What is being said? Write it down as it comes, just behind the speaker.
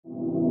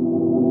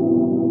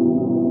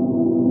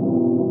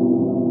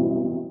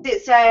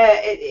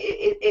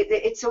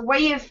it's a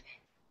way of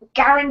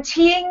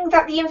guaranteeing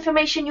that the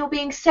information you're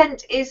being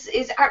sent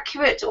is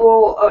accurate,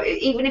 or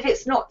even if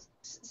it's not,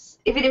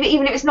 even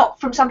if it's not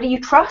from somebody you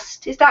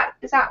trust. Is that?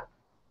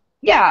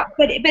 Yeah,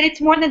 but it's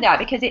more than that,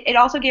 because it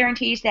also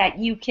guarantees that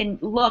you can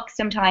look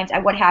sometimes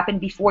at what happened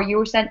before you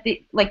were sent.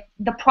 The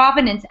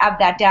provenance of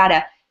that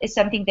data is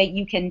something that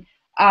you can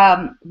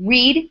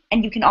read,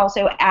 and you can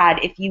also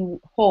add if you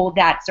hold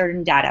that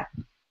certain data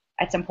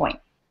at some point.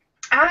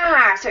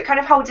 Ah, so it kind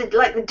of holds it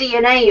like the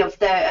DNA of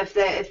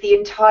the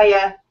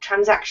entire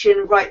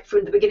transaction right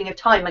from the beginning of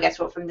time, I guess,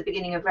 or from the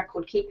beginning of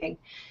record keeping.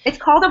 It's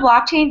called a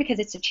blockchain because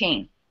it's a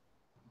chain,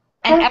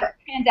 and every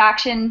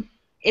transaction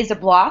is a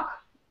block.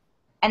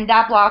 And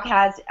that block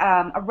has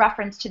a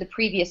reference to the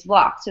previous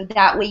block, so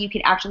that way you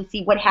can actually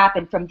see what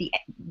happened from the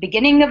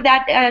beginning of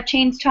that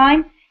chain's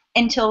time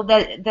until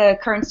the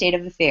current state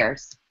of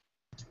affairs.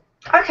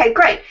 Okay,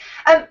 great.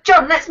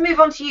 John, let's move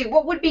on to you.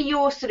 What would be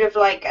your sort of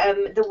like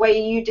the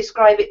way you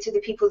describe it to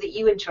the people that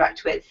you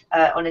interact with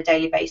on a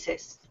daily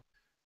basis?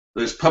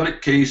 There's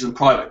public keys and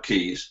private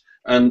keys,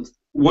 and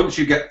once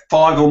you get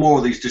 5 or more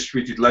of these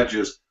distributed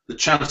ledgers, the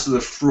chances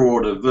of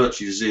fraud are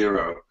virtually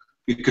zero,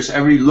 because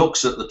everybody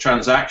looks at the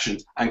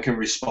transactions and can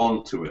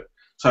respond to it.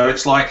 So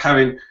it's like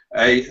having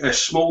a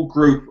small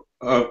group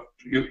of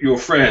your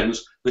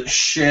friends that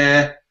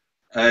share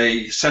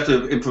a set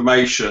of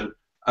information,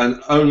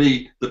 and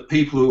only the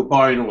people who are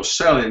buying or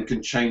selling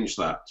can change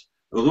that.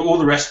 All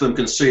the rest of them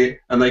can see it,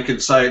 and they can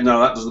say,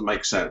 no, that doesn't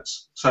make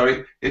sense.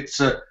 So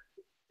it's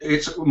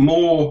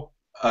more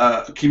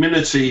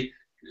community.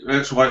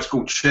 That's why it's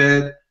called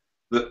shared,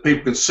 that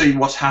people can see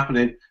what's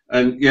happening,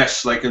 and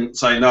yes, they can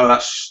say, no,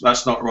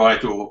 that's not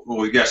right,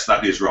 or yes,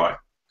 that is right.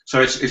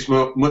 So it's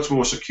much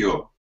more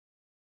secure.